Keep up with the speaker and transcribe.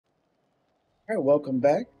Alright, welcome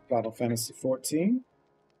back. Final Fantasy XIV.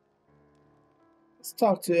 Let's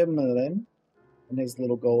talk to Emlyn in his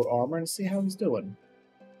little gold armor and see how he's doing.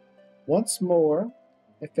 Once more,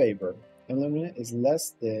 a favor. Emlyn is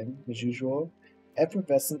less than his usual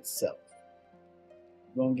effervescent self.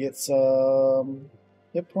 We're going to get some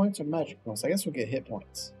hit points or magic points. I guess we'll get hit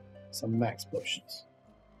points. Some max potions.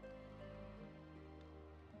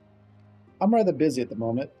 I'm rather busy at the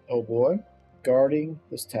moment, oh boy, guarding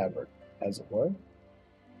this tavern, as it were.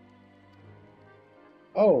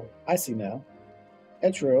 Oh, I see now.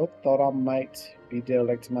 Ezreal thought I might be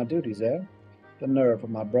derelict in my duties, eh? The nerve of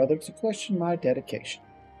my brother to question my dedication.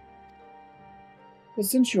 But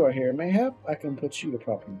since you are here, mayhap I can put you to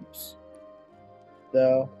proper use.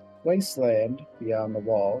 The wasteland beyond the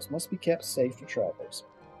walls must be kept safe for travelers.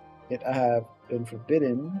 Yet I have been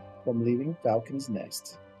forbidden from leaving Falcon's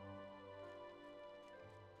Nest.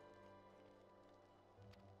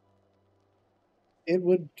 It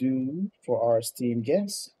would do for our esteemed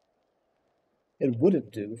guests. It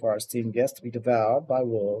wouldn't do for our esteemed guests to be devoured by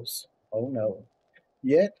wolves. Oh no.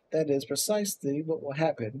 Yet that is precisely what will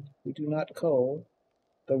happen. We do not cull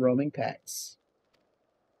the roaming packs.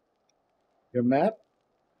 Your map,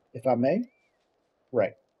 if I may?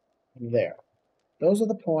 Right. There. Those are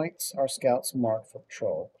the points our scouts mark for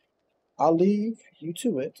patrol. I'll leave you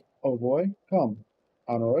to it, oh boy. Come,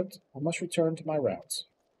 Honored. I must return to my routes.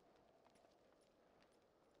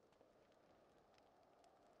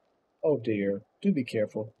 Oh dear, do be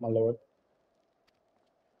careful, my lord.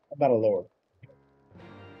 About a lord.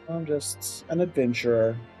 I'm just an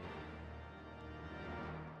adventurer.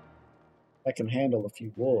 I can handle a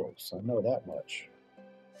few wolves, I know that much.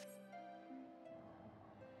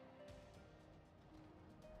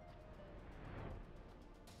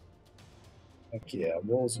 Heck yeah,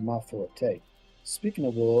 wolves are my forte. Speaking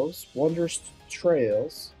of wolves, Wondrous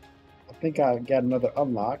Trails. I think I got another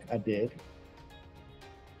unlock. I did.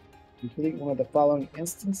 Complete one of the following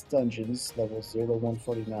instance dungeons, level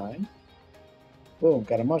 0149. Boom,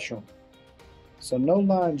 got a mushroom. So no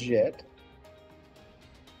lines yet.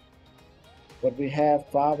 But we have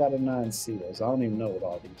 5 out of 9 seals. I don't even know what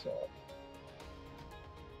all these are.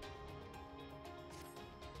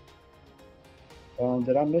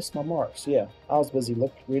 Did I miss my marks? Yeah, I was busy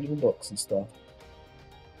reading books and stuff.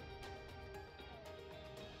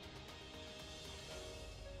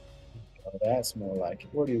 Oh, that's more like it.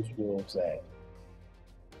 Where are these wolves at?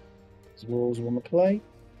 These wolves want to play?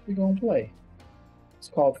 We're going to play. It's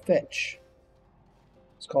called Fetch.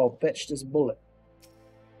 It's called Fetch This Bullet.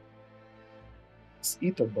 It's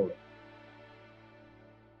Ether Bullet.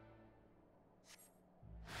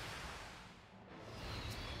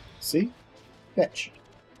 See? Fetch.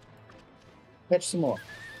 Fetch some more.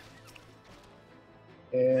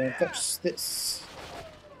 And fetch this.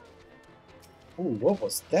 Ooh, what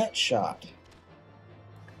was that shot?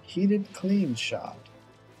 Heated clean shot.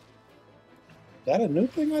 Is that a new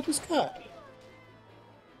thing I just got?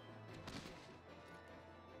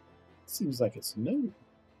 Seems like it's new.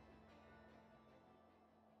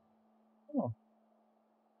 Oh.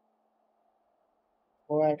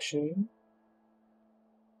 Well, actually.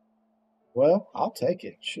 Well, I'll take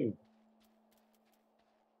it. Shoot.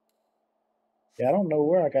 Yeah, I don't know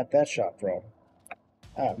where I got that shot from.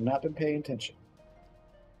 I have not been paying attention.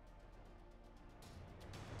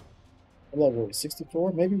 What level are we?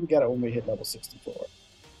 64? Maybe we got it when we hit level 64.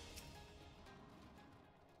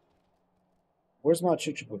 Where's my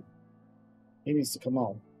Chuchubu? He needs to come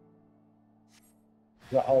on.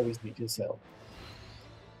 I always need his help.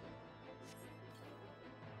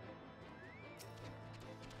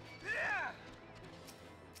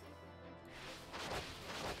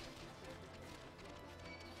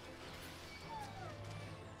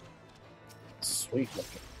 Sweet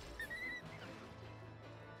looking.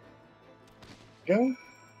 Go.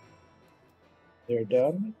 They're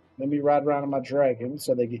done. Let me ride around on my dragon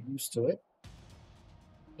so they get used to it.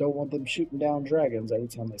 Don't want them shooting down dragons every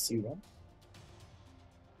time they see one.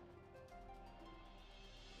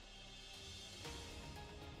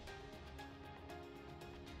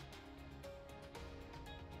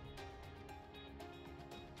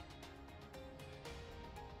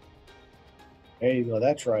 There you go,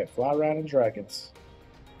 that's right. Fly around in dragons.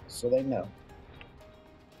 So they know.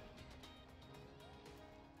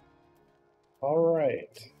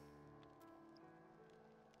 Alright.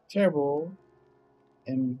 Terrible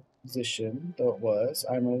imposition though it was,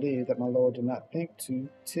 I am relieved that my lord did not think to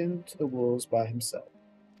tend to the wolves by himself.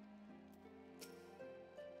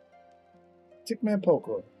 Tickman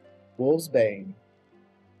Poker, Wolf's Bane.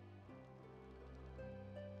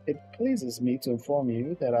 It pleases me to inform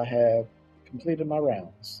you that I have completed my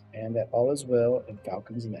rounds, and that all is well in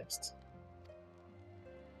Falcon's Nest.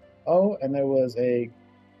 Oh, and there was a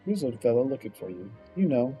grizzled fellow looking for you. You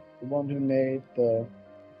know, the one who made the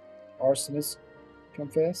arsonist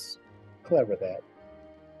confess? Clever, that.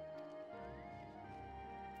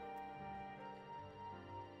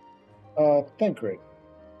 Thancred,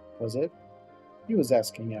 was it? He was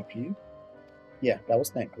asking after you. Yeah, that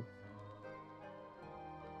was Thancred.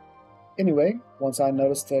 Anyway, once I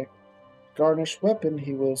noticed the garnished weapon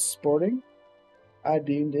he was sporting, I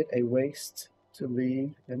deemed it a waste to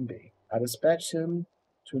leave him be. I dispatched him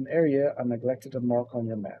to an area I neglected to mark on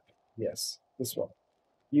your map. Yes, this one.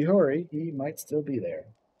 You hurry, he might still be there.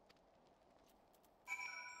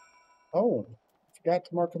 Oh, I forgot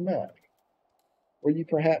to mark a map. Were you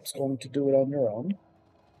perhaps going to do it on your own?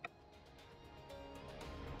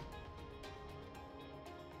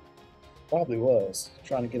 Probably was,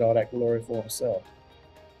 trying to get all that glory for himself.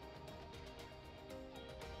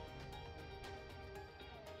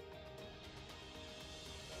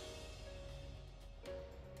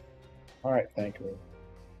 Alright, thank you.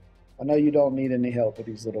 I know you don't need any help with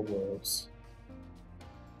these little wolves.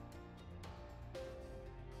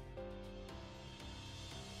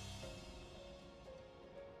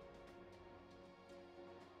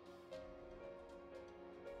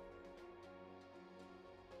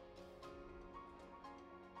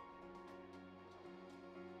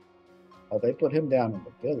 Oh, they put him down in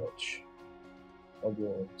the village of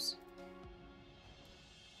wolves.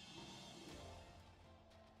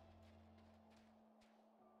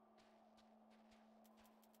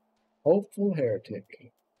 Hopeful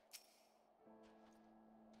heretic.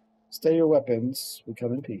 Stay your weapons, we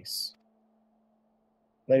come in peace.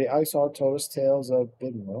 Lady Isar told us tales of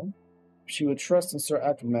Bidwell. If she would trust in Sir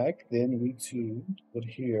Adramak, then we too would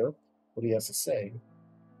hear what he has to say.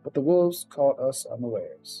 But the wolves caught us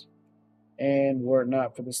unawares, and were it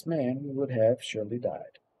not for this man, we would have surely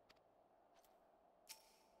died.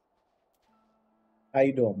 How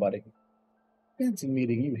you doing, buddy? Fancy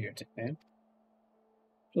meeting you here, man.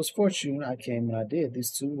 It was fortunate I came when I did.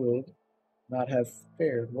 These two would not have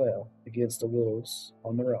fared well against the wolves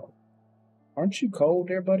on their own. Aren't you cold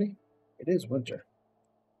there, buddy? It is winter.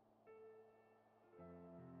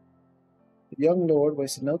 The young lord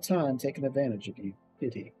wasted no time taking advantage of you,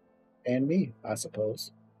 did he? And me, I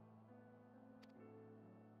suppose.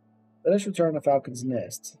 Let us return to Falcon's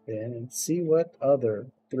Nest, then, and see what other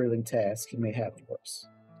thrilling task he may have for us.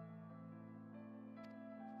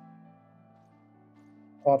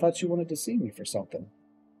 Oh, I thought you wanted to see me for something.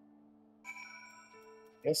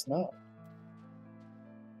 Guess not.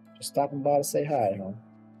 Just stopping by to say hi, huh?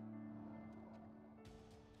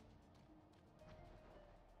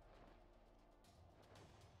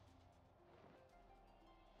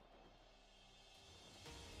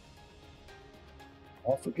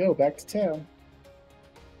 Off we go, back to town.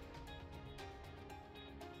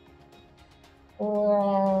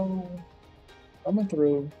 Coming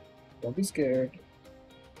through. Don't be scared.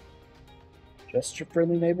 Just your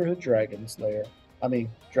friendly neighborhood dragon slayer.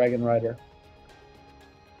 Dragon rider.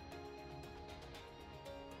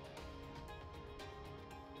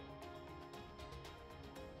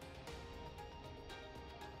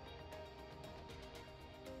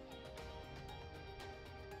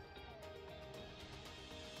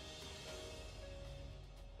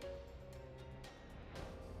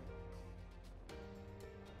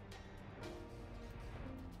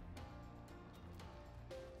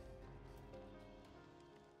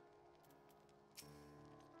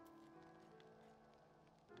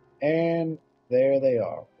 And there they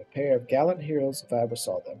are, a pair of gallant heroes if I ever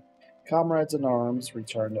saw them. Comrades in arms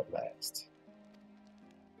returned at last.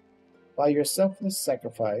 By your selfless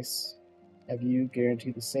sacrifice, have you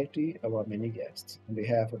guaranteed the safety of our many guests. On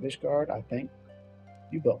behalf of Ishgard, I thank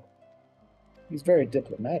you both. He's very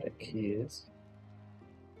diplomatic, he is.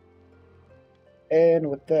 And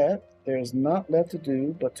with that, there is not left to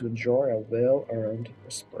do but to enjoy a well-earned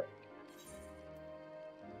respect.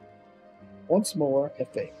 Once more, a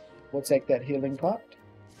faith. We'll take that healing pot,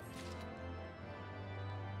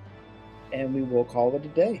 and we will call it a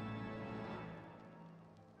day.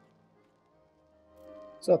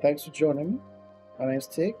 So thanks for joining me. My name's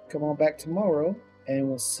Tig. Come on back tomorrow, and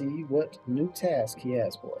we'll see what new task he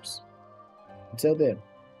has for us. Until then,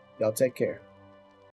 y'all take care.